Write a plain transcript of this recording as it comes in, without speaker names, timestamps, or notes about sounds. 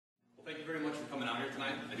Thank you very much for coming out here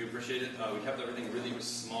tonight. I do appreciate it. We kept everything really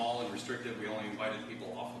small and restrictive. We only invited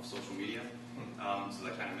people off of social media, so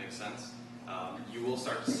that kind of makes sense. You will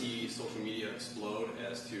start to see social media explode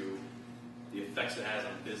as to the effects it has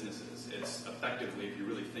on businesses. It's effectively, if you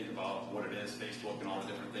really think about what it is, Facebook and all the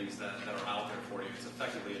different things that are out there for you, it's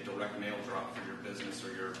effectively a direct mail drop for your business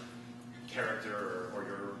or your character or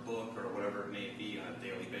your book or whatever it may be on a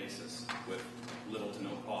daily basis with little to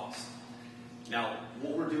no cost. Now,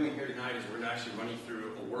 what we're doing here tonight is we're actually running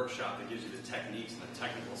through a workshop that gives you the techniques and the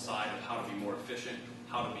technical side of how to be more efficient,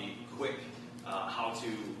 how to be quick, how to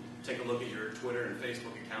take a look at your Twitter and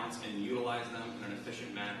Facebook accounts and utilize them in an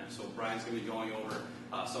efficient manner. So Brian's going to be going over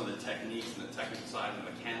some of the techniques and the technical side and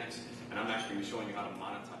the mechanics, and I'm actually going to be showing you how to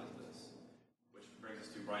monetize this. Which brings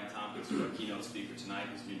us to Brian Tomkins, who's our keynote speaker tonight.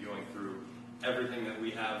 He's going to be going through everything that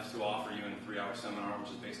we have to offer you in a 3-hour seminar,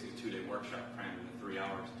 which is basically a 2-day workshop crammed into 3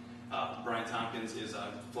 hours. Brian Tomkins is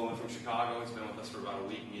flown from Chicago. He's been with us for about a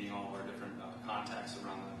week, meeting all of our different contacts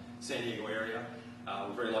around the San Diego area.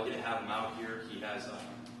 We're very lucky to have him out here. He has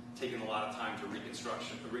taken a lot of time to reconstruct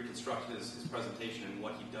his presentation and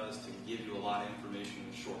what he does to give you a lot of information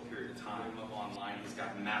in a short period of time. Up online, he's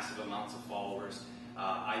got massive amounts of followers.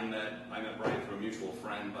 I met Brian through a mutual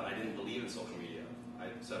friend, but I didn't believe in social media. I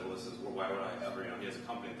said, well, why would I ever, he has a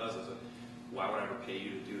company that does this. Why would I ever pay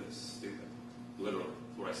you to do this? Stupid. Literally,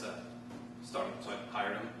 that's what I said. So I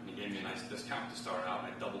hired him, and he gave me a nice discount to start out, and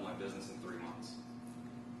I doubled my business in 3 months.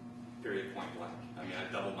 Period, point blank. I mean,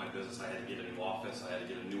 I doubled my business. I had to get a new office. I had to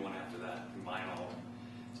get a new one after that, combine all of them.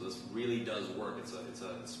 So this really does work. It's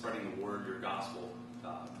spreading the word, your gospel,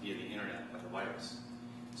 via the internet like a virus.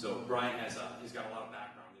 So Brian he's got a lot of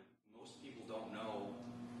background. Most people don't know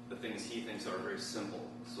the things he thinks are very simple.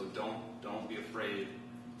 So don't be afraid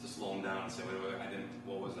to slow him down and say, wait,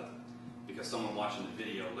 what was that? Because someone watching the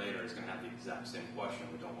video later is going to have the exact same question.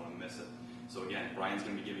 We don't want to miss it. So again, Brian's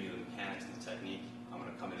going to be giving you the mechanics and the technique. I'm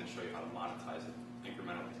going to come in and show you how to monetize it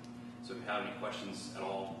incrementally. So if you have any questions at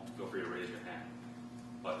all, feel free to raise your hand.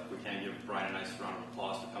 But if we can give Brian a nice round of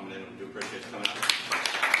applause for coming in, we do appreciate you coming out.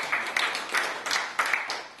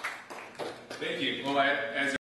 Thank you. Well, as